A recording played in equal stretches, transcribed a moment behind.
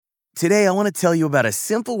Today, I want to tell you about a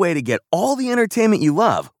simple way to get all the entertainment you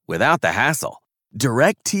love without the hassle.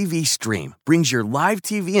 DirecTV Stream brings your live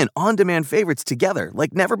TV and on-demand favorites together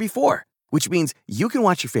like never before, which means you can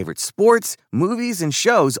watch your favorite sports, movies, and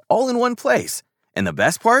shows all in one place. And the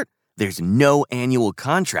best part? There's no annual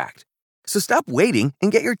contract. So stop waiting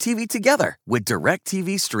and get your TV together with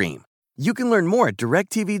DirecTV Stream. You can learn more at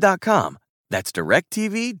directtv.com. That's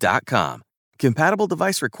directtv.com. Compatible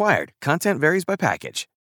device required. Content varies by package.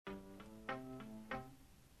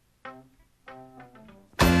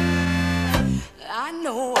 I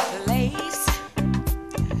know a place.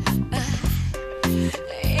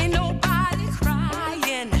 Ain't nobody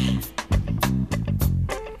crying.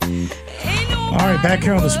 All right, back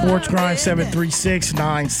here on the Sports Grind,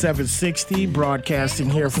 736-9760, broadcasting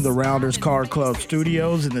here from the Rounders Car Club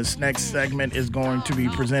studios. And this next segment is going to be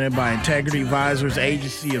presented by Integrity Advisors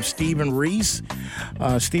Agency of Stephen Reese.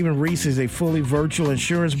 Stephen Reese is a fully virtual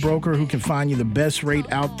insurance broker who can find you the best rate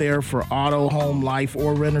out there for auto, home, life,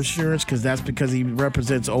 or rent insurance, because he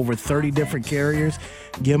represents over 30 different carriers.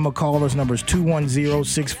 Give him a call. His number is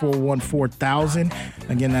 210-641-4000.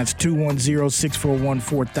 Again, that's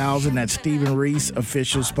 210-641-4000. That's Stephen Reese,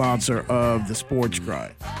 official sponsor of the Sports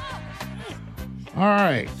Grind. All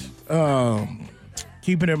right.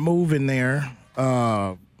 Keeping it moving there.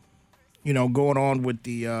 Going on with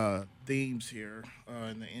the themes here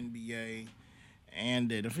in the NBA.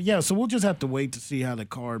 So we'll just have to wait to see how the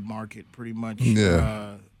card market pretty much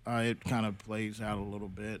it kind of plays out a little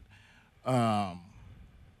bit. A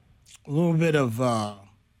little bit of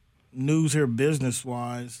news here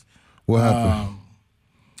business-wise. What happened?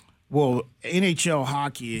 Well, NHL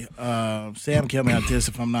hockey, Sam came out this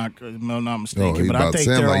if I'm not mistaken. But I think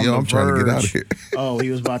they're on the I'm trying to get out of verge. here. Oh, he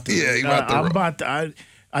was about to. Yeah, he about to.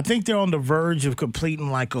 I think they're on the verge of completing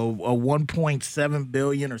like a $1.7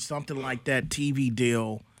 billion or something like that TV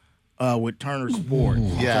deal with Turner Sports.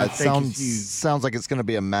 Yeah, it sounds like it's going to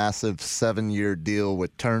be a massive 7-year deal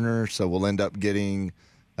with Turner. So we'll end up getting,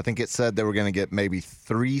 I think it said they were going to get maybe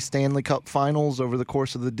 3 Stanley Cup Finals over the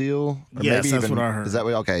course of the deal. Or Yes, maybe that's even, what I heard. Is that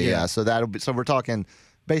what? Okay, Yeah. So we're talking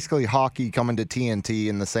basically hockey coming to TNT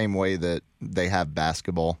in the same way that they have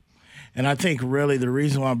basketball. And I think really the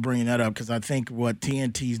reason why I'm bringing that up, because I think what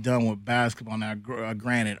TNT's done with basketball now,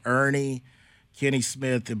 granted, Ernie, Kenny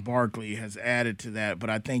Smith, and Barkley has added to that. But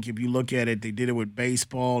I think if you look at it, they did it with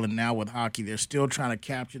baseball and now with hockey. They're still trying to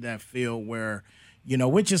capture that field where,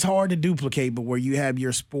 which is hard to duplicate, but where you have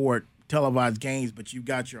your sport, televised games, but you've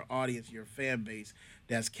got your audience, your fan base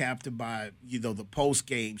that's captured by, the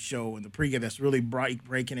post-game show and the pregame that's really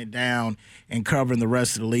breaking it down and covering the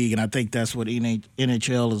rest of the league. And I think that's what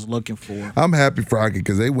NHL is looking for. I'm happy for hockey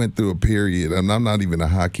because they went through a period, and I'm not even a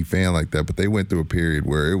hockey fan like that, but they went through a period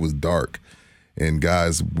where it was dark and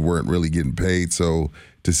guys weren't really getting paid. So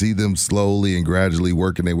to see them slowly and gradually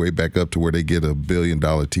working their way back up to where they get $1 billion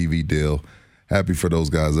TV deal, happy for those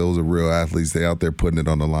guys. Those are real athletes. They out there putting it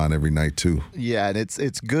on the line every night too. Yeah, and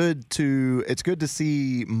it's good to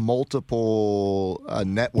see multiple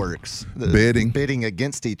networks bidding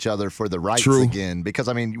against each other for the rights again. Because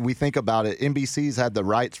we think about it. NBC's had the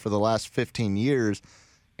rights for the last 15 years,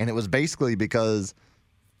 and it was basically because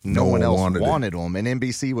no one else wanted them, and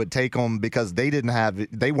NBC would take them because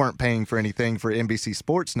they weren't paying for anything for NBC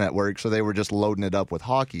Sports Network, so they were just loading it up with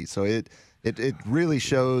hockey. So it really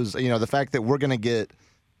shows, the fact that we're going to get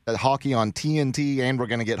hockey on TNT and we're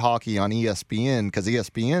going to get hockey on ESPN because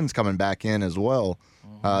ESPN's coming back in as well.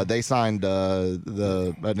 They signed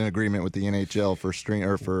an agreement with the NHL for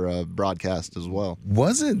broadcast as well.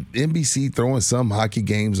 Wasn't NBC throwing some hockey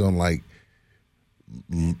games on like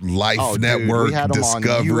Life Network, we had them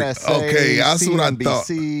Discovery? On USA, okay, that's CNBC, what I thought.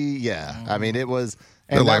 Yeah, it was.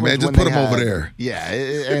 And they're like, man, just put them over there. Yeah,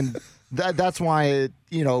 and that's why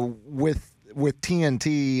with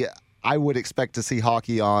TNT, I would expect to see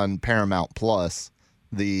hockey on Paramount Plus,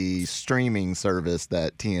 the streaming service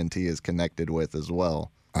that TNT is connected with as well.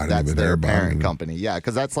 That's their parent company. Yeah,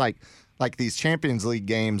 because that's like these Champions League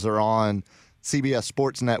games are on CBS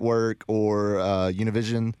Sports Network or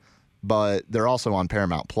Univision, but they're also on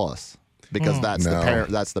Paramount Plus because that's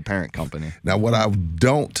the parent company. Now, what I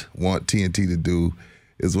don't want TNT to do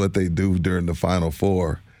is what they do during the Final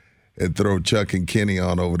Four and throw Chuck and Kenny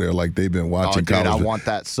on over there like they've been watching college. I want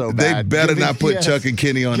that so bad. They better not put Chuck and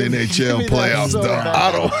Kenny on NHL playoffs, though.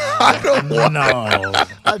 I don't want I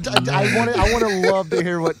want to love to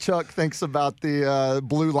hear what Chuck thinks about the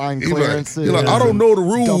blue line clearance. He's like, I don't know the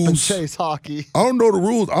rules. Dump and chase hockey. I don't know the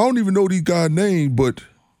rules. I don't even know these guys' names, but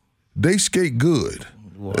they skate good.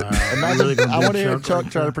 Wow. Imagine, I want to hear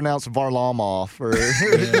Chuck try to pronounce Varlamov.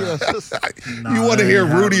 You want to hear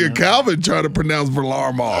Rudy or Calvin try to pronounce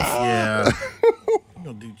Varlamov. Yeah. You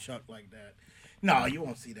don't do Chuck like that. No, you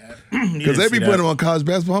won't see that. Because they be putting him on college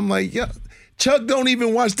basketball. I'm like, yeah, Chuck don't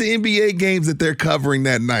even watch the NBA games that they're covering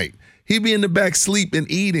that night. He be in the back sleep and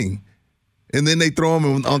eating. And then they throw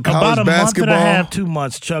him on college basketball. About a month and a half, 2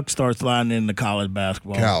 months, Chuck starts sliding into college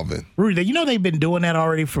basketball. Calvin. Rudy, you know they've been doing that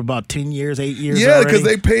already for about 10 years, 8 years Yeah, already? because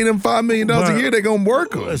they paid him $5 million a year. They're going to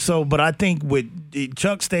work him. So, but I think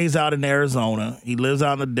Chuck stays out in Arizona. He lives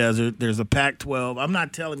out in the desert. There's a Pac-12. I'm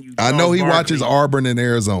not telling you. I know he Barkley watches Auburn in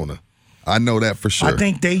Arizona. I know that for sure. I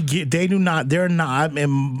think they do not. They're not.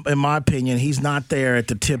 In my opinion, he's not there at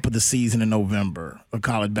the tip of the season in November of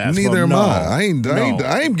college basketball. Neither am I. I ain't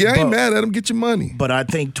mad at him. Get your money. But I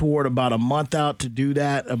think toward about a month out to do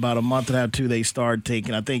that, about a month and a half to, they start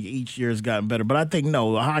taking. I think each year has gotten better. But I think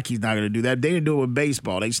no, hockey's not going to do that. They didn't do it with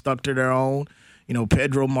baseball. They stuck to their own. You know,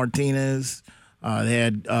 Pedro Martinez. They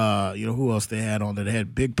had who else they had on there? They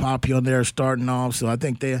had Big Papi on there starting off. So I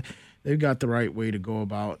think they've got the right way to go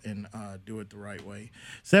about and do it the right way.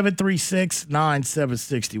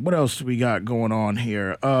 736-9760. What else do we got going on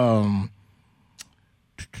here? Let's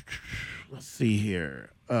see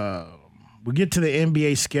here. We'll get to the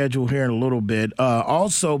NBA schedule here in a little bit.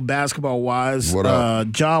 Also, basketball-wise,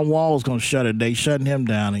 John Wall is going to shut it. They shutting him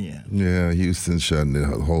down again. Yeah, Houston's shutting the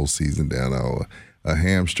whole season down. A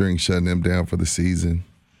hamstring shutting him down for the season.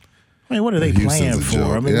 I mean, what are they playing for?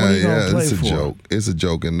 Joke. I mean, what are you going to play it's a for? joke. It's a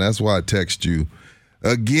joke, and that's why I text you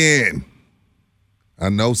again. I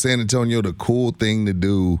know San Antonio, the cool thing to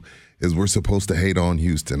do is we're supposed to hate on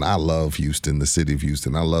Houston. I love Houston, the city of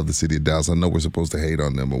Houston. I love the city of Dallas. I know we're supposed to hate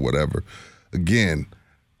on them or whatever. Again,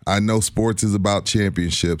 I know sports is about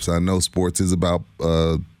championships. I know sports is about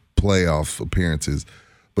playoff appearances.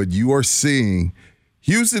 But you are seeing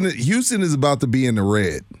Houston is about to be in the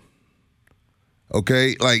red.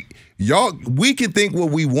 Okay? Like, y'all, we can think what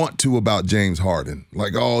we want to about James Harden.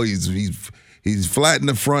 Like, oh, he's flat in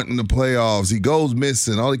the front in the playoffs. He goes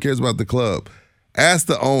missing. All he cares about the club. Ask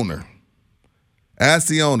the owner. Ask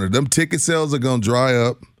the owner. Them ticket sales are going to dry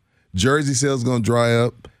up. Jersey sales going to dry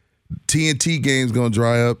up. TNT games going to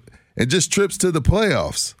dry up. And just trips to the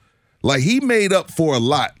playoffs. Like, he made up for a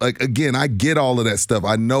lot. Like, again, I get all of that stuff.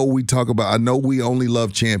 I know we only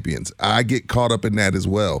love champions. I get caught up in that as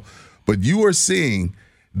well. But you are seeing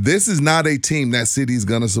this is not a team that city's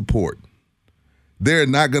going to support. They're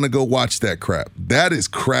not going to go watch that crap. That is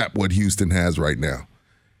crap what Houston has right now.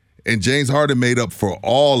 And James Harden made up for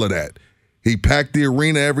all of that. He packed the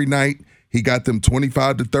arena every night. He got them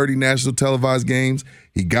 25 to 30 national televised games.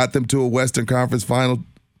 He got them to a Western Conference Finals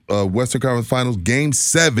Game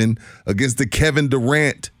 7 against the Kevin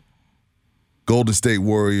Durant Golden State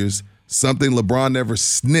Warriors, something LeBron never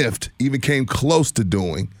sniffed, even came close to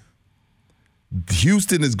doing.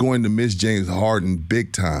 Houston is going to miss James Harden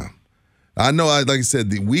big time. I know, like I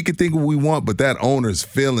said, we can think what we want, but that owner's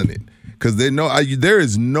feeling it because there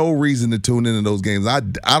is no reason to tune into those games. I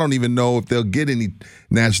don't even know if they'll get any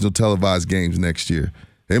national televised games next year.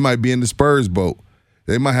 They might be in the Spurs boat.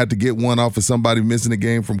 They might have to get one off of somebody missing a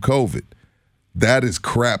game from COVID. That is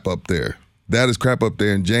crap up there.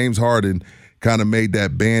 And James Harden kind of made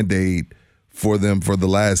that Band-Aid for them for the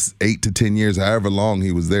last 8 to 10 years, however long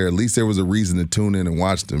he was there. At least there was a reason to tune in and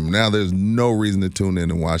watch them. Now there's no reason to tune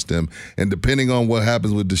in and watch them. And depending on what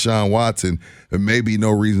happens with Deshaun Watson, there may be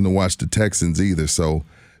no reason to watch the Texans either. So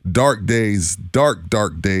dark days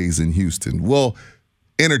in Houston. Well,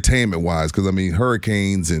 entertainment-wise, because, I mean,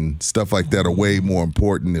 hurricanes and stuff like that are way more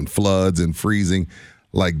important than floods and freezing.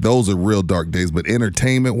 Like, those are real dark days. But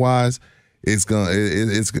entertainment-wise, it's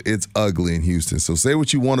ugly in Houston. So say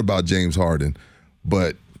what you want about James Harden,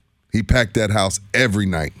 but he packed that house every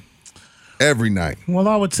night. Every night. Well,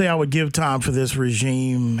 I would say I would give time for this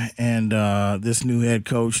regime and this new head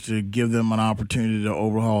coach to give them an opportunity to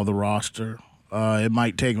overhaul the roster. It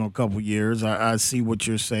might take them a couple years. I see what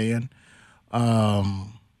you're saying. They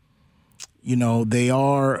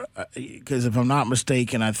are, because if I'm not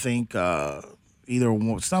mistaken, I think somebody's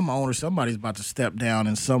about to step down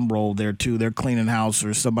in some role there too. They're cleaning house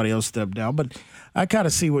or somebody else stepped down. But I kind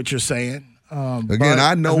of see what you're saying. I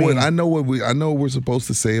know what we're supposed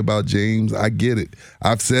to say about James. I get it.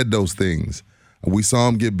 I've said those things. We saw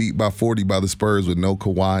him get beat by 40 by the Spurs with no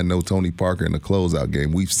Kawhi, no Tony Parker in the closeout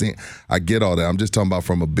game. I get all that. I'm just talking about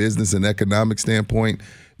from a business and economic standpoint,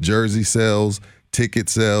 jersey sales, ticket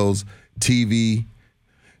sales, TV.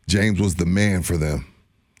 James was the man for them.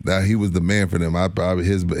 He was the man for them.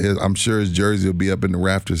 I'm sure his jersey will be up in the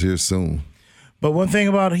rafters here soon. But one thing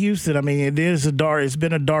about Houston, I mean, it's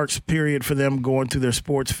been a dark period for them going through their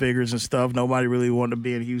sports figures and stuff. Nobody really wanted to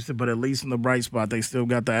be in Houston, but at least in the bright spot, they still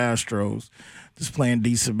got the Astros just playing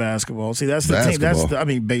decent basketball. See, that's the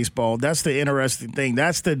team. Baseball. That's the interesting thing.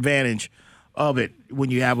 That's the advantage of it when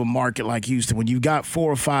you have a market like Houston. When you've got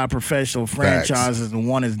 4 or 5 professional franchises and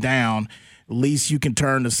one is down, at least you can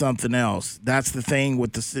turn to something else. That's the thing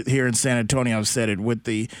with here in San Antonio. I've said it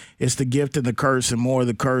it's the gift and the curse, and more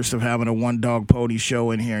the curse of having a one-dog pony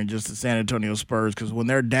show in here and just the San Antonio Spurs. Because when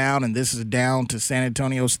they're down, and this is down to San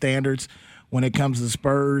Antonio standards, when it comes to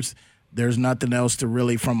Spurs, there's nothing else to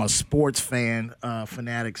really, from a sports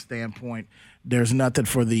fanatic standpoint, there's nothing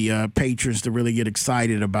for the patrons to really get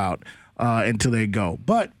excited about until they go.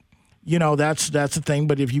 But that's the thing.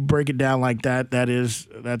 But if you break it down like that,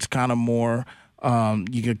 that's kind of more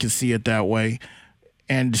you can see it that way.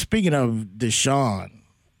 And speaking of Deshaun,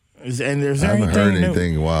 I haven't heard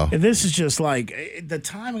anything in a while. And this is just like the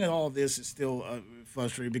timing of all of this is still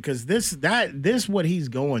frustrating because this what he's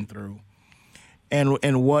going through,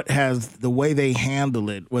 and what has the way they handle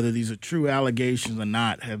it, whether these are true allegations or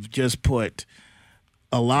not, have just put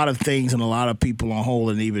a lot of things and a lot of people on hold,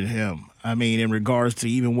 and even him. I mean, in regards to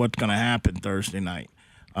even what's going to happen Thursday night.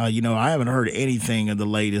 I haven't heard anything of the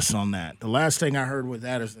latest on that. The last thing I heard with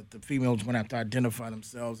that is that the females are going to have to identify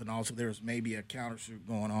themselves, and also there's maybe a countersuit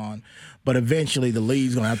going on. But eventually the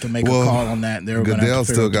league's going to have to make a call on that. And Goodell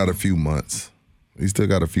still got a few months. He's still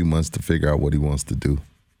got a few months to figure out what he wants to do.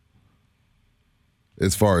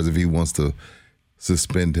 As far as if he wants to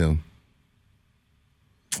suspend him.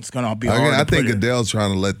 It's going to be hard. I think Goodell's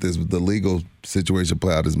trying to let the legal situation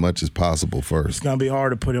play out as much as possible first. It's going to be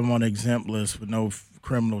hard to put him on an exempt list with no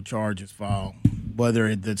criminal charges filed.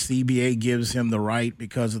 Whether the CBA gives him the right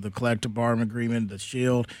because of the collective bargaining agreement, the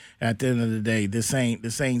shield. At the end of the day, this ain't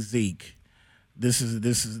Zeke. This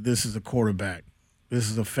is a quarterback. This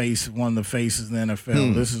is one of the faces in the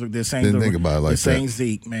NFL. This ain't. Didn't think about it like this that. Ain't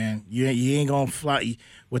Zeke, man. You ain't gonna fly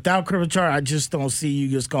without criminal charge. I just don't see you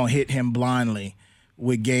just gonna hit him blindly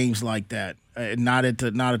with games like that. Not at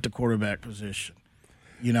the quarterback position.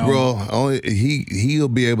 Bro, he'll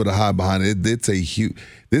be able to hide behind it. It's a huge.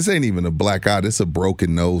 This ain't even a black eye. This is a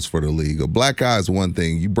broken nose for the league. A black eye is one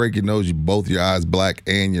thing. You break your nose, both your eyes black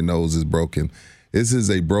and your nose is broken. This is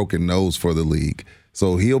a broken nose for the league.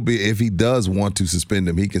 So if he does want to suspend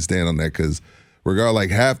him, he can stand on that because regardless,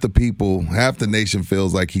 half the nation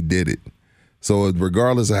feels like he did it. So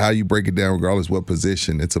regardless of how you break it down, regardless what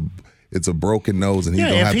position, it's a broken nose, and he's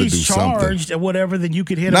gonna have to do something. If he's charged or whatever, then you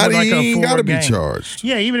could hit him with like a 4 game. He ain't gotta be charged.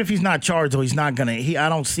 Yeah, even if he's not charged, though, he's not gonna. I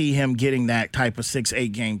don't see him getting that type of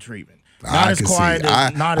 6-8 game treatment. I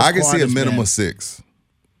can see a minimum of 6.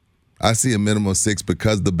 I see a minimum of 6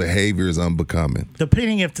 because the behavior is unbecoming.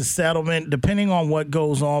 Depending on what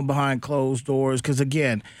goes on behind closed doors, because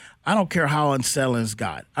again, I don't care how unsettling it's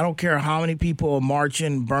got. I don't care how many people are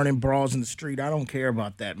marching, burning bras in the street. I don't care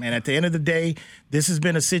about that, man. At the end of the day, this has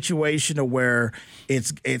been a situation where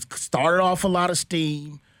it's started off a lot of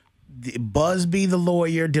steam. Busby, the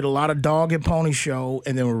lawyer, did a lot of dog and pony show,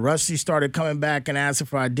 and then when Rusty started coming back and asking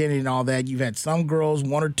for identity and all that, you've had some girls,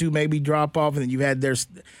 1 or 2 maybe drop off, and then you've had their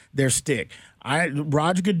stick.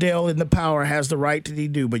 Roger Goodell in the power has the right to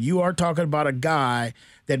do, but you are talking about a guy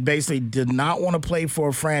that basically did not want to play for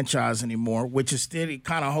a franchise anymore, which is still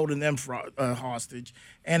kind of holding them hostage.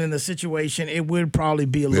 And in the situation, it would probably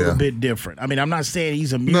be a little bit different. I mean, I'm not saying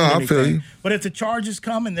he's immune to anything. I feel you. But if the charges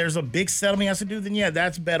come and there's a big settlement he has to do, then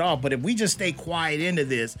that's bet off. But if we just stay quiet into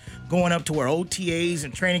this, going up to where OTAs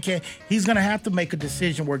and training camp, he's going to have to make a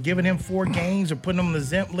decision. We're giving him 4 games or putting him on the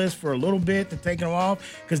exempt list for a little bit to taking him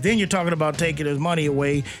off, because then you're talking about taking his money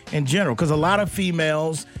away in general. Because a lot of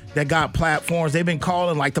females that got platforms, they've been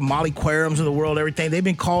calling, like the Molly Quarums of the world, everything, they've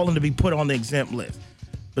been calling to be put on the exempt list.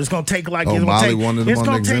 But it's going to take it's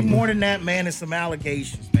going to take more than that, man, and some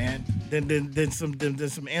allegations, man, than some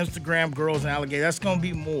Instagram girls and allegations. That's going to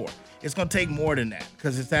be more. It's going to take more than that,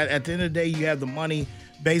 because it's that at the end of the day, you have the money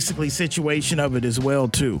basically situation of it as well,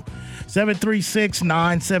 too.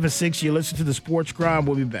 736-976, you listen to the Sports Grind.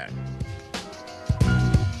 We'll be back.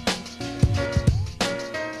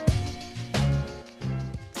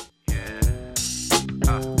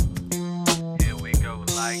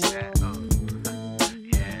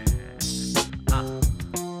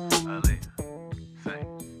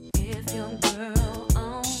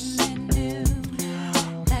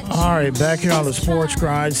 All right, back here on the Sports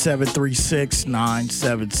Grind,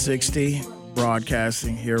 736-9760.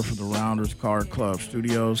 Broadcasting here from the Rounders Car Club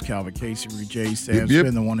Studios. Calvin Casey, Reed J, Sam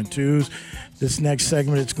Spin, the 1 and 2s. This next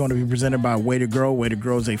segment is going to be presented by Way to Grow. Way to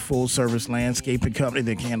Grow is a full-service landscaping company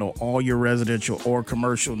that can handle all your residential or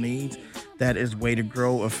commercial needs. That is Way to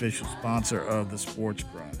Grow, official sponsor of the Sports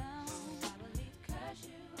Grind.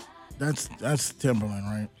 That's Timberland,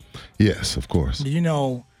 right? Yes, of course.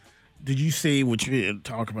 Did you see what you didn't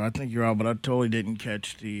talk about? I think you're out, but I totally didn't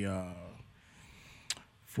catch the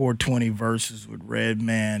 420 verses with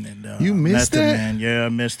Redman and you missed Method that? Man. Yeah, I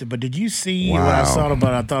missed it. But did you see Wow. what I saw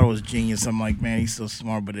about it? I thought it was genius. I'm like, man, he's so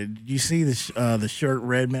smart. But did you see the shirt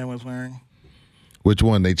Redman was wearing? Which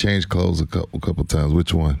one? They changed clothes a couple times.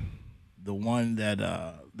 Which one? The one that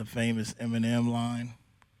the famous Eminem line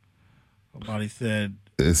about he said,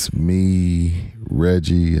 "It's me,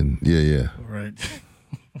 Reggie," and yeah. Right.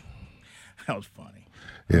 That was funny.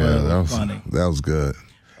 Yeah, that was funny. That was good.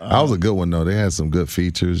 That was a good one though. They had some good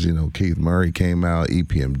features. Keith Murray came out,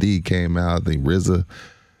 EPMD came out. I think RZA.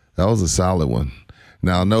 That was a solid one.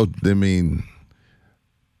 Now,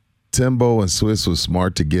 Timbo and Swiss was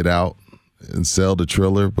smart to get out and sell the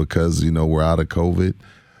Triller because we're out of COVID.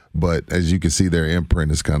 But as you can see, their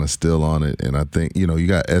imprint is kind of still on it. And I think, you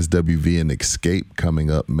got SWV and Escape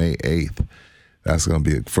coming up May 8th. That's going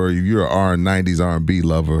to be, for you're an 90s R&B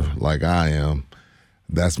lover like I am,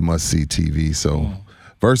 that's must-see TV. So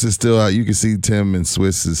Versus still out. You can see Tim and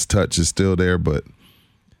Swiss's touch is still there, but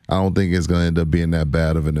I don't think it's going to end up being that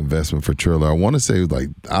bad of an investment for Triller. I want to say,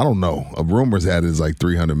 I don't know. Rumors had it as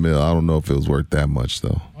 $300 million. I don't know if it was worth that much,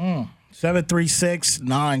 though.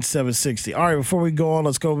 736-9760. All right, before we go on,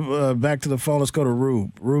 let's go back to the phone. Let's go to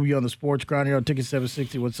Rube. Rube, you on the Sports Grind here on Ticket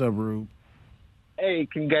 760. What's up, Rube? Hey,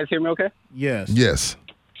 can you guys hear me okay? Yes. Yes.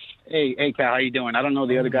 Hey, Cal, how you doing? I don't know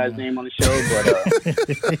the other guy's name on the show,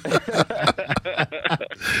 but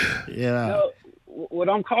yeah. No, what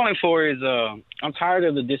I'm calling for is I'm tired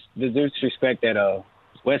of the disrespect that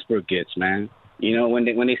Westbrook gets, man. When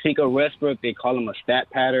they speak of Westbrook, they call him a stat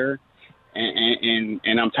patter, and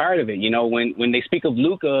I'm tired of it. When they speak of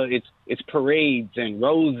Luka, it's parades and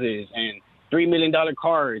roses and $3 million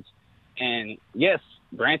cards. And yes,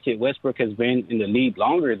 granted, Westbrook has been in the league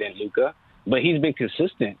longer than Luka, but he's been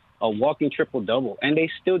consistent, a walking triple-double, and they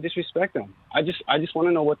still disrespect him. I just want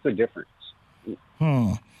to know what's the difference.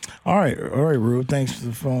 All right, Rube. Thanks for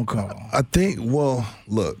the phone call. I think,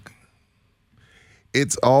 look,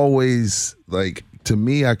 it's always to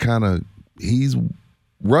me,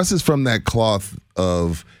 Russ is from that cloth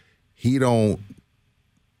of he don't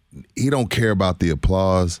care about the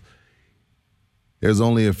applause. There's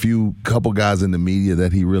only a couple guys in the media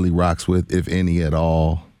that he really rocks with, if any at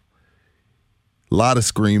all. A lot of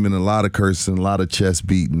screaming, a lot of cursing, a lot of chest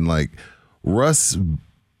beating. Russ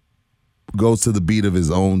goes to the beat of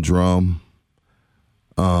his own drum.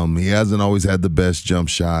 He hasn't always had the best jump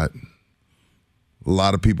shot. A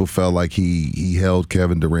lot of people felt like he held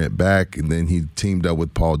Kevin Durant back, and then he teamed up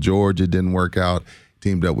with Paul George. It didn't work out.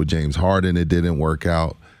 Teamed up with James Harden. It didn't work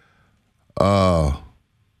out.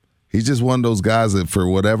 He's just one of those guys that, for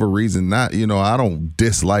whatever reason, I don't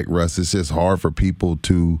dislike Russ. It's just hard for people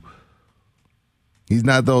to. He's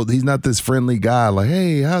not this friendly guy like,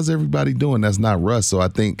 hey, how's everybody doing? That's not Russ. So I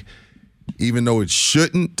think even though it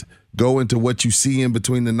shouldn't go into what you see in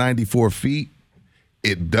between the 94 feet,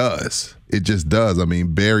 it does. It just does. I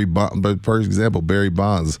mean, for example, Barry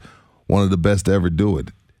Bonds, one of the best to ever do it.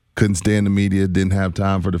 Couldn't stand the media, didn't have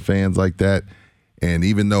time for the fans like that. And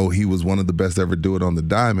even though he was one of the best to ever do it on the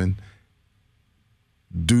diamond,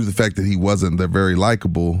 due to the fact that he wasn't that very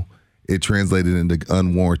likable, it translated into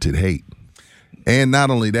unwarranted hate. And not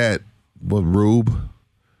only that, but Rube,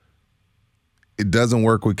 it doesn't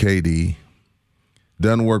work with KD,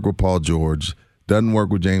 doesn't work with Paul George, doesn't work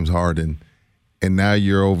with James Harden, and now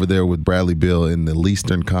you're over there with Bradley Beal in the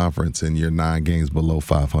Eastern Conference and you're 9 games below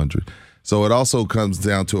 500. So it also comes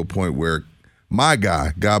down to a point where my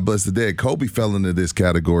guy, God bless the dead, Kobe fell into this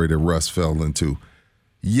category that Russ fell into.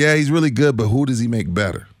 Yeah, he's really good, but who does he make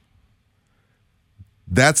better?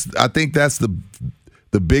 I think that's the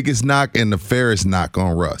biggest knock and the fairest knock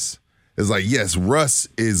on Russ. It's yes, Russ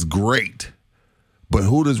is great, but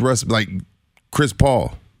who does Russ, Chris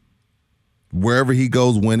Paul, wherever he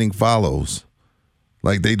goes, winning follows.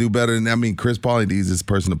 They do better than, Chris Paul ain't the easiest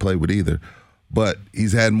person to play with either, but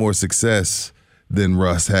he's had more success than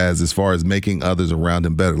Russ has as far as making others around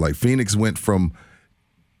him better. Phoenix went from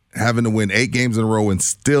having to win 8 games in a row and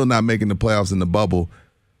still not making the playoffs in the bubble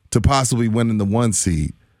to possibly winning the 1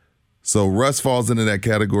 seed. So Russ falls into that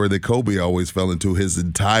category that Kobe always fell into his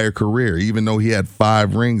entire career, even though he had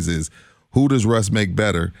 5 rings, is who does Russ make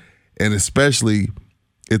better? And especially,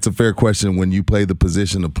 it's a fair question when you play the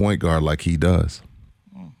position of point guard like he does.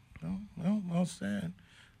 Well said.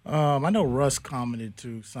 I know Russ commented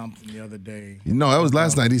to something the other day. That was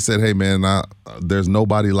last night. He said, hey, man, there's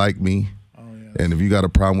nobody like me. Oh, yeah. And if you got a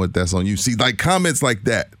problem with that's on you. See, comments like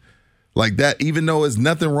that, Like that, even though there's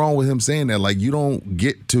nothing wrong with him saying that, like you don't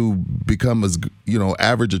get to become as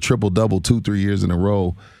average a triple-double 2-3 years in a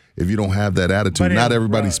row if you don't have that attitude. Not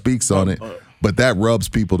everybody speaks on it, but that rubs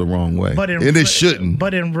people the wrong way, and it shouldn't.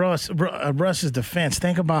 But in Russ's defense,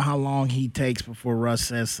 think about how long he takes before Russ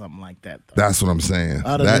says something like that. Though. That's what I'm saying.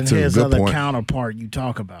 Other than his other counterpart you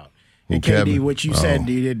talk about. And KD, what you said,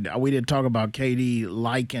 we didn't talk about KD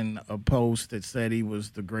liking a post that said he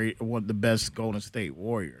was the best Golden State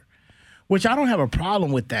Warrior, which I don't have a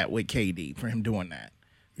problem with that with KD for him doing that.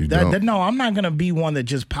 No, I'm not going to be one that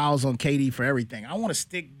just piles on KD for everything. I want to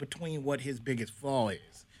stick between what his biggest flaw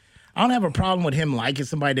is. I don't have a problem with him liking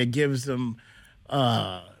somebody that gives him,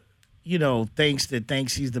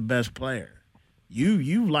 thinks he's the best player.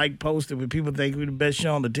 You like posting when people think you're the best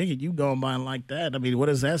show on the ticket. You go by and like that. I mean, what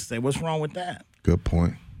does that say? What's wrong with that? Good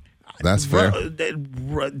point. That's fair.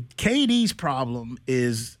 KD's problem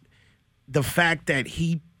is the fact that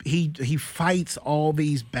he fights all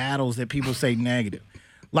these battles that people say negative.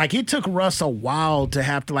 Like, it took Russ a while to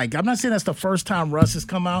have to, I'm not saying that's the first time Russ has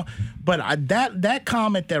come out, but that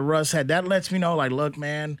comment that Russ had, that lets me know, look,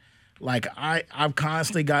 man, I've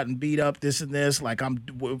constantly gotten beat up, this and this.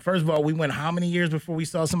 First of all, we went how many years before we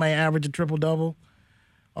saw somebody average a triple-double?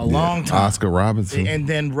 A long time. Oscar Robertson. And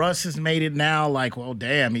then Russ has made it now well,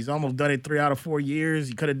 damn, he's almost done it 3 out of 4 years.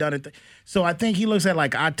 He could have done it. So I think he looks at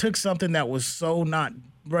I took something that was so not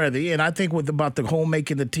worthy. And I think about the whole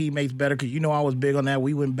making the teammates better, because I was big on that.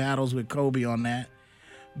 We win battles with Kobe on that.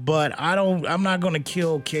 But I'm not going to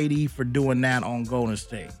kill KD for doing that on Golden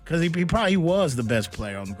State, because he probably was the best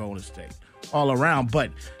player on Golden State all around.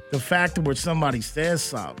 But the fact that where somebody says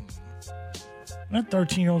something, that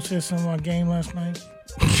 13-year-old said something about game last night.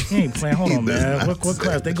 He ain't playing. Hold on, man. What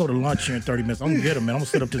class? They go to lunch here in 30 minutes. I'm going to get him, man. I'm going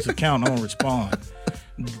to set up this account. I'm going to respond.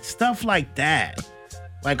 Stuff like that.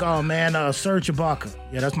 Oh, man, Serge Ibaka.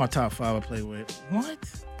 Yeah, that's my top 5 I play with. What?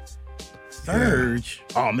 Serge?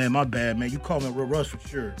 Yeah. Oh, man, my bad, man. You call me Real Russ for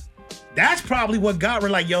sure. That's probably what got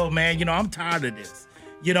her yo, man, I'm tired of this.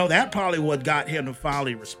 That probably what got him to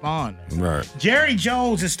finally respond. Right. Jerry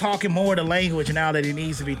Jones is talking more the language now that he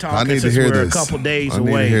needs to be talking. I need since to hear we're this. A couple days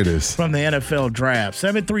away from the NFL draft.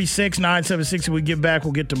 736-9760. We get back.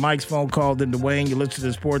 We'll get to Mike's phone call, then Dwayne. You listen to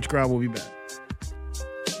the Sports Crowd. We'll be back.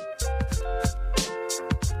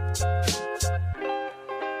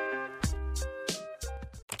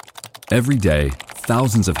 Every day,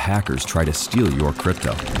 thousands of hackers try to steal your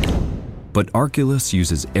crypto. But Arculus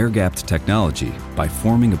uses air-gapped technology by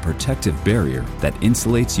forming a protective barrier that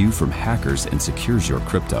insulates you from hackers and secures your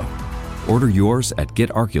crypto. Order yours at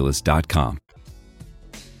getarculus.com.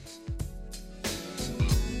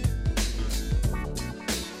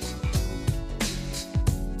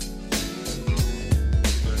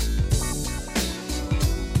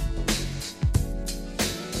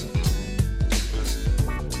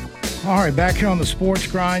 All right, back here on the Sports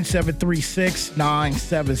Grind,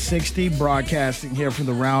 736-9760, broadcasting here from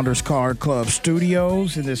the Rounders Card Club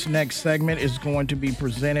studios. And this next segment is going to be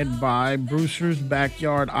presented by Brewster's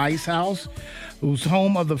Backyard Ice House, who's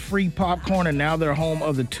home of the free popcorn, and now they're home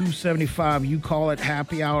of the $2.75. You call it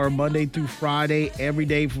happy hour, Monday through Friday, every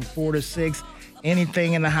day from 4 to 6.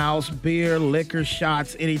 Anything in the house, beer, liquor,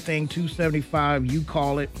 shots, anything, $2.75. You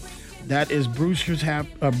call it. That is Brewster's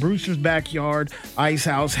Backyard Ice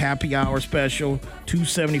House Happy Hour Special,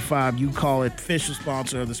 $2.75. You call it. Official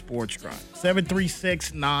sponsor of the Sports Grind.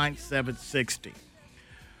 736-9760.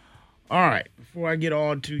 All right. Before I get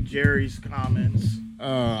on to Jerry's comments,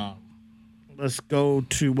 let's go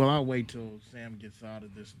to. Well, I'll wait till Sam gets out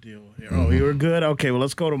of this deal here. Oh, you were good. Okay. Well,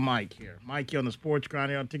 let's go to Mike here. Mike, you on the Sports Grind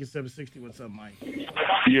here on Ticket 760. What's up, Mike?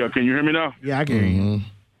 Yeah. Can you hear me now? Yeah, I can hear you.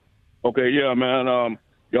 Okay. Yeah, man.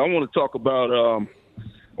 Yeah, I want to talk about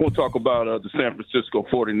the San Francisco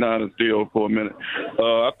 49ers deal for a minute.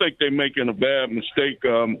 I think they're making a bad mistake.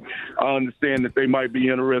 I understand that they might be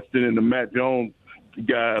interested in the Matt Jones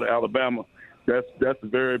guy at Alabama. That's a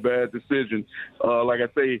very bad decision. Like I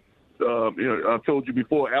say, I told you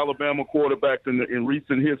before, Alabama quarterbacks in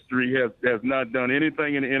recent history has not done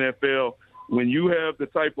anything in the NFL. When you have the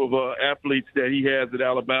type of athletes that he has at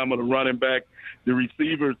Alabama, the running back, the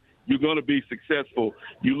receivers, you're going to be successful.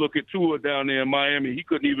 You look at Tua down there in Miami, he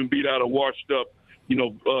couldn't even beat out a washed-up,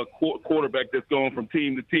 quarterback that's going from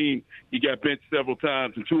team to team. He got benched several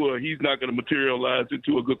times. And Tua, he's not going to materialize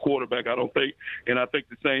into a good quarterback, I don't think. And I think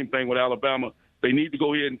the same thing with Alabama. They need to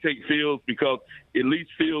go ahead and take Fields, because at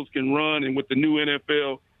least Fields can run. And with the new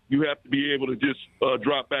NFL, you have to be able to just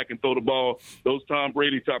drop back and throw the ball. Those Tom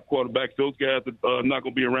Brady-type quarterbacks, those guys are not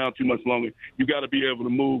going to be around too much longer. You got to be able to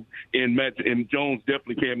move, and Jones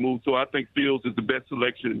definitely can't move. So I think Fields is the best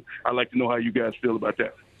selection. I'd like to know how you guys feel about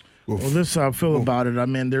that. Well, this is how I feel about it. I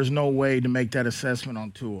mean, there's no way to make that assessment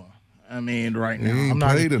on Tua. I mean, right now. He ain't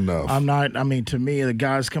played enough. I mean, to me, the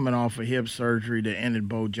guy's coming off a hip surgery that ended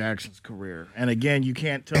Bo Jackson's career. And again, you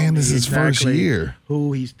can't tell me this is exactly his first year.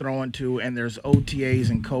 Who he's throwing to, and there's OTAs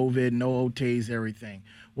and COVID, no OTAs, everything.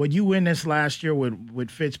 What you witnessed last year with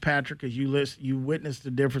Fitzpatrick is you witnessed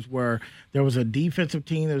the difference where there was a defensive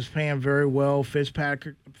team that was playing very well.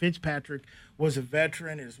 Fitzpatrick was a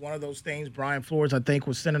veteran. It's one of those things. Brian Flores, I think,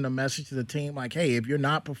 was sending a message to the team like, hey, if you're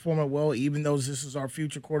not performing well, even though this is our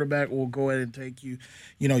future quarterback, we'll go ahead and take you.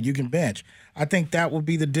 You know, you can bench. I think that will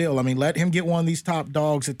be the deal. I mean, let him get one of these top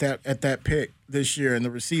dogs at that pick this year and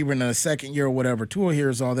the receiver in the second year or whatever. Tua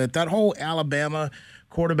hears all that. That whole Alabama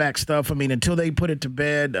quarterback stuff, I mean, until they put it to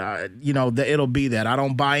bed, it'll be that. I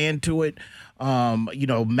don't buy into it.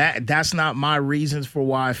 That's not my reasons for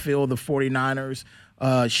why I feel the 49ers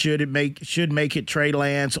should make it Trey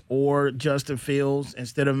Lance or Justin Fields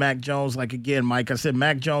instead of Mac Jones. Like, again, Mike, I said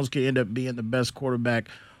Mac Jones could end up being the best quarterback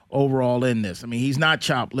overall in this. I mean, he's not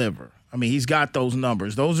chopped liver. I mean, he's got those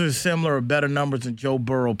numbers. Those are similar or better numbers than Joe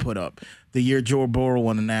Burrow put up the year Joe Burrow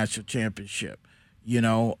won the national championship.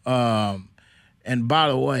 And by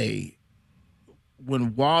the way,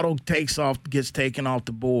 when Waddle gets taken off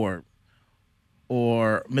the board,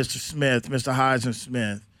 or Mr. Heisman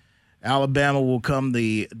Smith, Alabama will come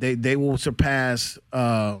they will surpass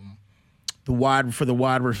the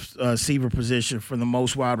wide receiver position for the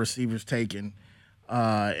most wide receivers taken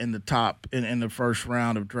in the top in the first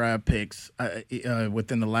round of draft picks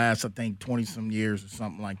within the last, I think, 20-some years or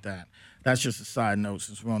something like that. That's just a side note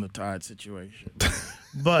since we're on the Tide situation.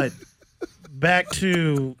 But back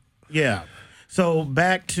to Tua. I'm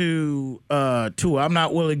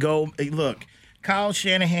not willing to go. Hey, look, Kyle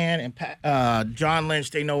Shanahan and John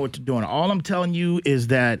Lynch, they know what they're doing. All I'm telling you is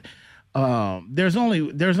that there's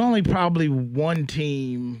only probably one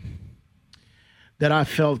team that I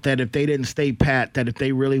felt that if they didn't stay pat, that if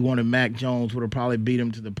they really wanted Mac Jones, would have probably beat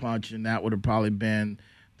him to the punch, and that would have probably been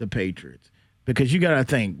the Patriots. Because you got to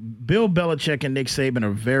think, Bill Belichick and Nick Saban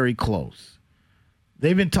are very close.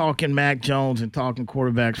 They've been talking Mac Jones and talking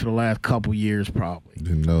quarterbacks for the last couple years probably.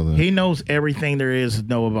 Didn't know that. He knows everything there is to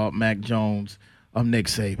know about Mac Jones of Nick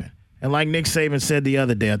Saban. And like Nick Saban said the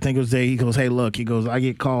other day, I think it was there, he goes, hey, look, I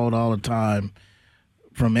get called all the time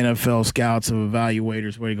from NFL scouts and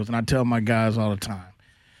evaluators where he goes, and I tell my guys all the time,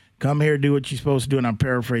 come here, do what you're supposed to do, and I'm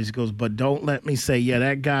paraphrasing. He goes, but don't let me say, yeah,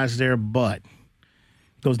 that guy's there, but.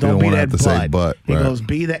 He goes, don't be that but. He goes,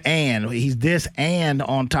 be the and. He's this and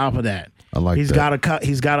on top of that. I like he's that.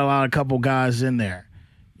 He's got a couple guys in there,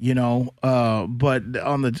 But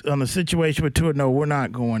on the situation with Tua, no, we're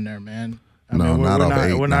not going there, man. We're not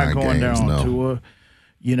going there on no. Tua.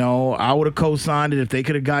 I would have co-signed it if they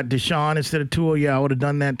could have got Deshaun instead of Tua. Yeah, I would have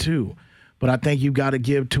done that too. But I think you've got to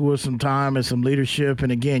give Tua some time and some leadership.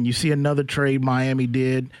 And again, you see another trade Miami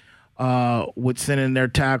did with sending their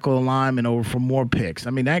tackle alignment over for more picks. I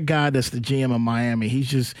mean, that guy that's the GM of Miami,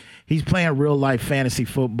 he's playing real life fantasy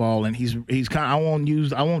football, and he's kind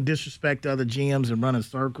of, I won't disrespect other GMs and running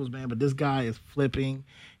circles, man, but this guy is flipping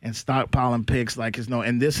and stockpiling picks like it's no.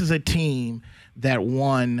 And this is a team that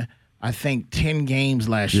won, I think, 10 games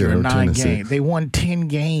last year, 9 games. They won 10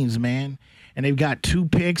 games, man, and they've got 2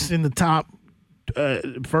 picks in the top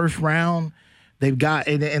first round. They've got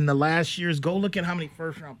in the last years. Go look at how many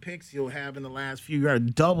first-round picks you'll have in the last few years.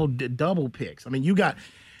 Double picks. I mean, you got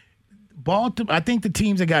Baltimore. I think the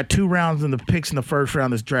teams that got 2 rounds in the picks in the first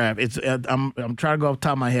round of this draft. It's I'm trying to go off the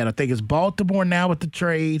top of my head. I think it's Baltimore now with the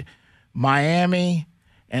trade, Miami,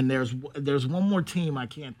 and there's one more team I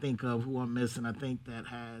can't think of who I'm missing. I think that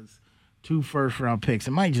has 2 first-round picks.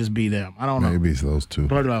 It might just be them. I don't know. Maybe it's those 2.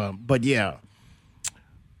 But yeah.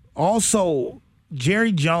 Also,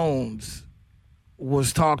 Jerry Jones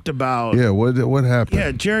was talked about. Yeah, what happened?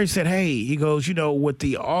 Yeah, Jerry said, hey, he goes, with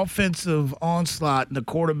the offensive onslaught and the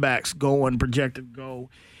quarterbacks projected to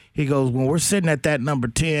go, he goes, when we're sitting at that number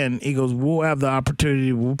 10, he goes, we'll have the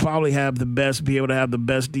opportunity, we'll probably be able to have the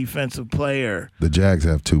best defensive player. The Jags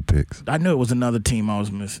have 2 picks. I knew it was another team I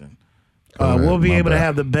was missing. We'll be able to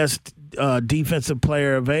have the best defensive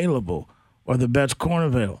player available or the best corner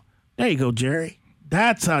available. There you go, Jerry.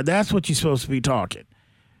 That's what you're supposed to be talking.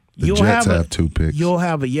 The Jets have 2 picks. You'll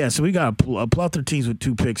have so we got a plethora of teams with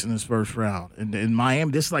 2 picks in this first round. And in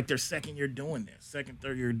Miami, this is like their second year doing this,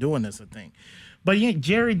 third year doing this, I think. But yeah,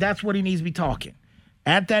 Jerry, that's what he needs to be talking.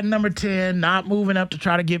 At that number 10, not moving up to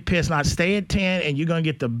try to get pissed, not stay at 10, and you're going to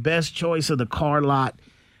get the best choice of the car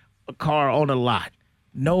on the lot.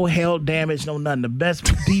 No hail damage, no nothing. The best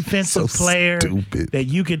defensive player that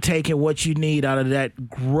you can take and what you need out of that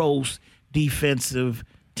gross defensive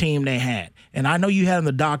team they had. And I know you had on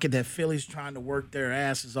the docket that Philly's trying to work their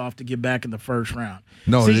asses off to get back in the first round.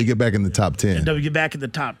 No, they get back in the top 10. They get back in the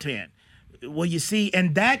top 10. Well, you see,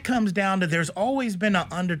 and that comes down to there's always been an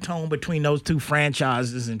undertone between those two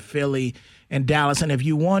franchises in Philly and Dallas. And if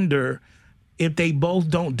you wonder if they both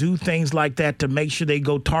don't do things like that to make sure they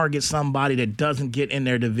go target somebody that doesn't get in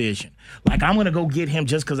their division. Like, I'm going to go get him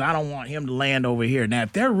just because I don't want him to land over here. Now,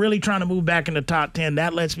 if they're really trying to move back in the top 10,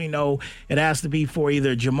 that lets me know it has to be for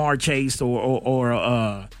either Jamar Chase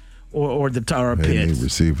or the Pitts. They need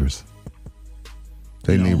receivers.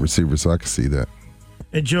 They need receivers, so I can see that.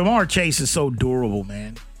 And Jamar Chase is so durable,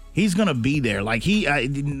 man. He's going to be there. Like, he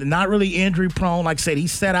not really injury prone. Like I said, he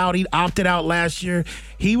set out. He opted out last year.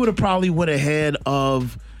 He would have probably went ahead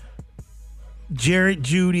of Jarrett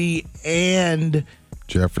Jeudy and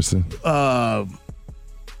Jefferson. He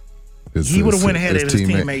would have went ahead of his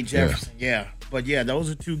teammate Jefferson. Yeah. But, yeah, those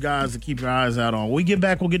are two guys to keep your eyes out on. When we get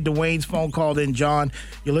back, we'll get Dwayne's phone call. Then, John,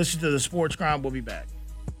 you listen to the Sports Grind. We'll be back.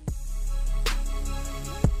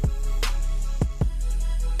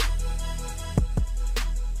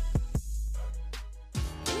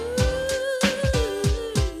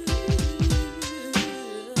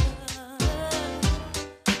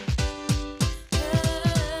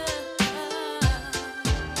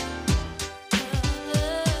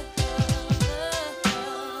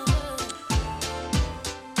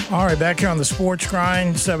 All right, back here on the Sports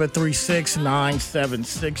Grind,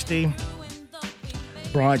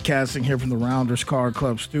 736-9760. Broadcasting here from the Rounders Car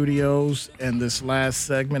Club studios. And this last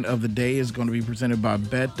segment of the day is going to be presented by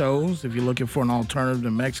Beto's. If you're looking for an alternative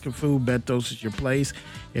to Mexican food, Beto's is your place.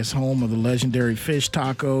 It's home of the legendary fish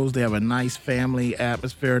tacos. They have a nice family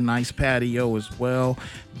atmosphere, nice patio as well.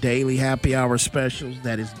 Daily happy hour specials.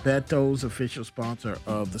 That is Beto's, official sponsor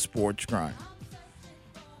of the Sports Grind.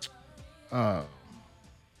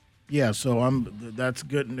 Yeah, so that's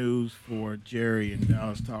good news for Jerry and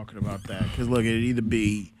Dallas talking about that. Because, look, it'd either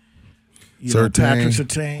be Patrick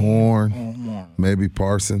Surtain, Horn, maybe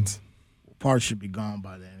Parsons. Parsons should be gone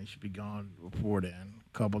by then. He should be gone before then,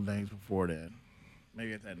 a couple of days before then.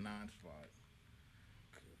 Maybe at that 9 spot.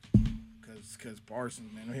 Because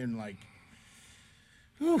Parsons, man, I'm hearing like,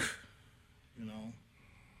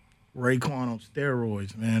 Raekwon on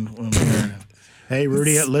steroids, man. Hey,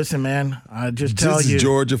 Rudy, listen, man. I just tell you. This is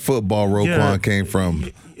Georgia football Roquan came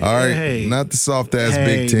from. All right? Not the soft-ass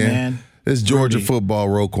Big Ten. Man. This is Georgia football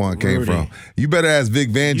Roquan came from. You better ask Vic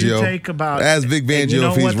Fangio. Ask Vic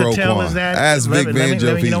Fangio if he's Roquan. Ask Vic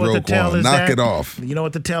Fangio if he's Roquan. Knock it off. You know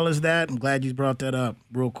what the tell is that? I'm glad you brought that up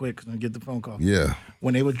real quick because I get the phone call. Yeah.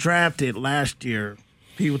 When they were drafted last year,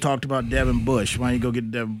 people talked about Devin Bush. Why don't you go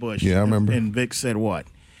get Devin Bush? Yeah, I remember. And Vic said what?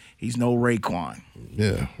 He's no Raekwon.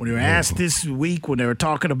 Yeah. When they were asked this week, when they were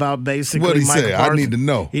talking about basically what did he Michael say? Parsons, I need to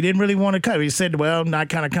know. He didn't really want to cut. He said, well, not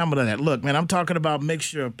kind of coming to that. Look, man, I'm talking about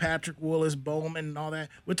mixture of Patrick Willis, Bowman, and all that.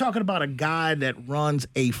 We're talking about a guy that runs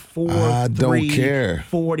a 4.3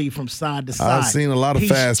 40 from side to side. I've seen a lot of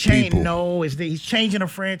fast people. No, he's changing a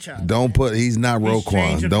franchise. He's not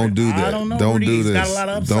Roquan. Don't do that. I don't know. Don't do this. He's got a lot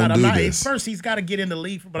of upside. Don't do this. First, he's got to get in the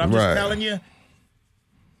league, but I'm just telling you.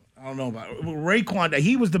 I don't know about Raekwon.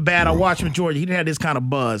 He was the bad I watched with Georgia. He didn't have this kind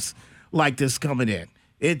of buzz like this coming in.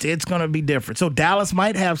 It's going to be different. So Dallas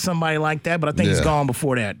might have somebody like that, but I think he's gone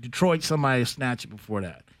before that. Detroit, somebody snatched it before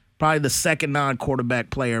that. Probably the second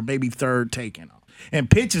non-quarterback player, maybe third taken. And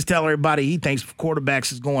Pitts is telling everybody he thinks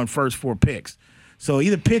quarterbacks is going first 4 picks. So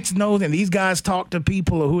either Pitts knows, and these guys talk to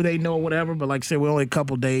people or who they know or whatever, but like I said, we're only a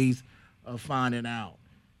couple days of finding out.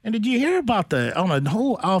 And did you hear about on a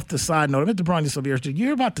whole off the side note, I meant to bring this up here. Did you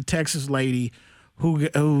hear about the Texas lady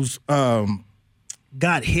who's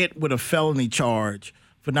got hit with a felony charge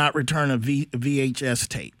for not returning a VHS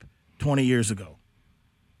tape 20 years ago?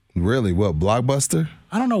 Really? What, Blockbuster?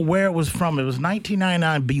 I don't know where it was from. It was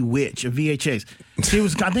 1999 Bewitched, a VHS.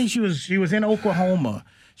 I think she was in Oklahoma.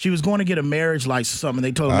 She was going to get a marriage license or something.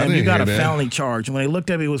 They told her, man, you got a felony charge. And when they looked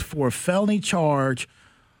at it, it was for a felony charge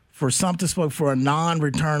for a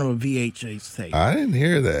non-return of a VHS tape. I didn't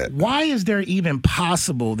hear that. Why is there even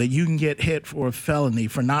possible that you can get hit for a felony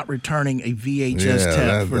for not returning a VHS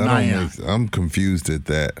tape for 99? I'm confused at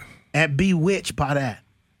that. At Bewitched by that.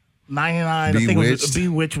 99, I think it was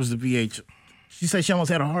Bewitched was the VHS. She said she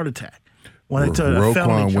almost had a heart attack when they took a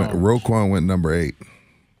felony charge. Roquan went number 8.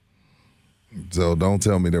 So don't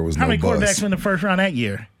tell me there was no buzz. How many quarterbacks went in the first round that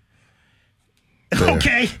year? Fair.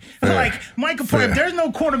 Okay. Fair. Like Michael Parsons, if there's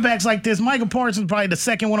no quarterbacks like this, Michael Parsons probably the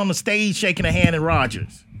second one on the stage shaking a hand at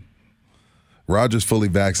Rodgers. Rodgers fully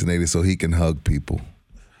vaccinated so he can hug people.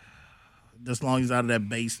 As long as he's out of that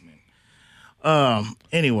basement.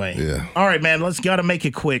 Anyway. Yeah. All right, man. Gotta make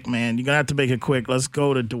it quick, man. You're gonna have to make it quick. Let's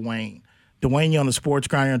go to Dwayne. Dwayne, you on the Sports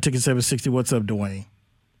Grind, you're on Ticket 760. What's up, Dwayne?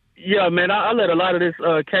 Yeah, man. I let a lot of this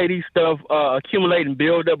KD stuff accumulate and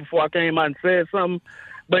build up before I came out and said something.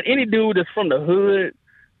 But any dude that's from the hood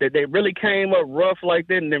that they really came up rough like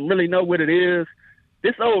that and didn't really know what it is,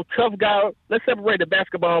 this old tough guy. Let's separate the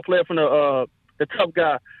basketball player from the tough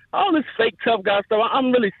guy. All this fake tough guy stuff,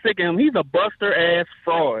 I'm really sick of him. He's a buster-ass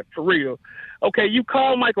fraud, for real. Okay, you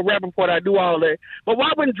call Michael Rappaport, I do all that. But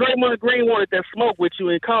why wouldn't Draymond Green wanted that smoke with you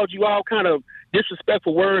and called you all kind of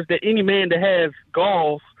disrespectful words that any man that has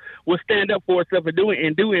galls will stand up for itself and do,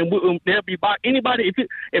 and there'll be anybody.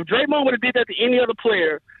 If Draymond would have did that to any other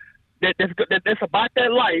player that's about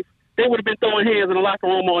that life, they would have been throwing hands in the locker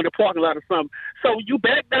room or in the parking lot or something. So you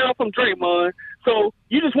back down from Draymond. So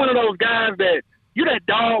you just one of those guys that you that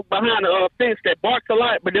dog behind the fence that barks a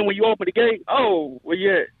lot, but then when you open the gate, oh well,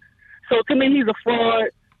 yeah. So to me, he's a fraud.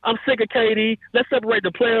 I'm sick of KD. Let's separate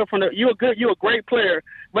the player from the. You're a great player,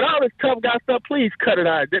 but all this tough guy stuff, please cut it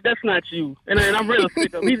out. That's not you. And I'm real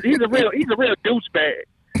sick of him. He's a real douchebag.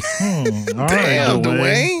 All Damn, right,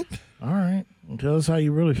 Dwayne. All right, tell us how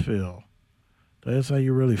you really feel.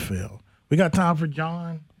 We got time for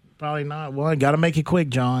John? Probably not. Well, got to make it quick,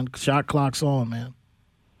 John. Shot clock's on, man.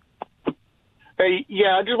 Hey,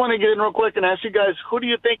 yeah, I just want to get in real quick and ask you guys, who do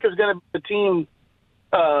you think is going to be the team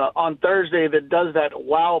on Thursday that does that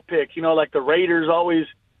wow pick? You know, like the Raiders always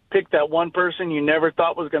pick that one person you never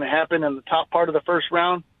thought was going to happen in the top part of the first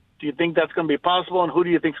round. Do you think that's going to be possible, and who do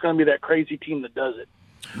you think is going to be that crazy team that does it?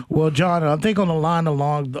 Well, John, I think on the line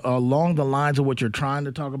along the lines of what you're trying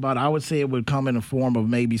to talk about, I would say it would come in the form of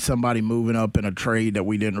maybe somebody moving up in a trade that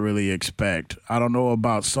we didn't really expect. I don't know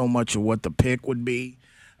about so much of what the pick would be.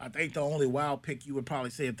 I think the only wild pick you would probably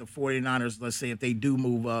say if the 49ers, let's say if they do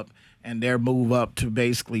move up and their move up to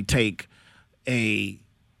basically take a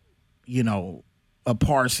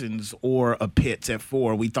Parsons or a Pitts at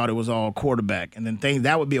 4, we thought it was all quarterback. And then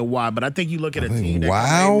that would be a why. But I think you look at a team that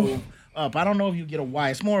can move up. I don't know if you get a why.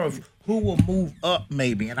 It's more of who will move up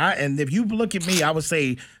maybe. And if you look at me, I would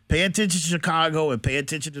say pay attention to Chicago and pay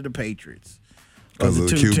attention to the Patriots. Because of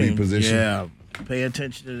the QB position? Yeah, pay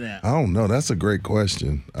attention to that. I don't know. That's a great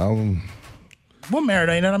question. We'll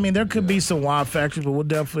marinate it. I mean, there could be some wild factors, but we'll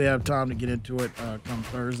definitely have time to get into it come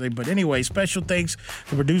Thursday. But anyway, special thanks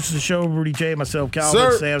to producers of the show, Rudy J, myself,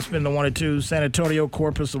 Calvin, Sam Spin, the 1 and 2, San Antonio,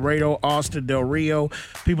 Corpus, Laredo, Austin, Del Rio,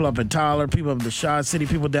 people up in Tyler, people up in the Shot City,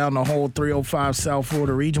 people down the whole 305 South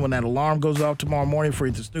Florida region. When that alarm goes off tomorrow morning for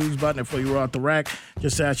you to snooze button and before you roll out the rack,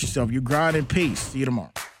 just ask yourself, you grind in peace. See you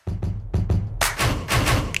tomorrow.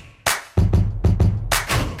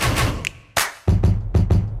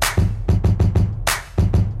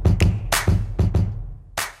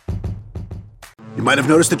 You might have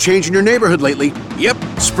noticed a change in your neighborhood lately. Yep,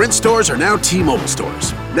 Sprint stores are now T-Mobile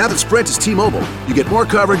stores. Now that Sprint is T-Mobile, you get more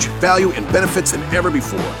coverage, value, and benefits than ever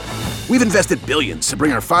before. We've invested billions to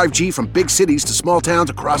bring our 5G from big cities to small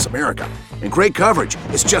towns across America. And great coverage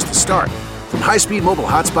is just the start. From high-speed mobile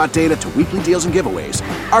hotspot data to weekly deals and giveaways,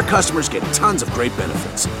 our customers get tons of great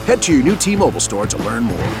benefits. Head to your new T-Mobile store to learn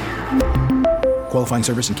more. Qualifying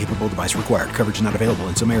service and capable device required. Coverage not available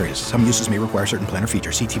in some areas. Some uses may require certain plan or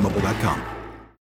features. See T-Mobile.com.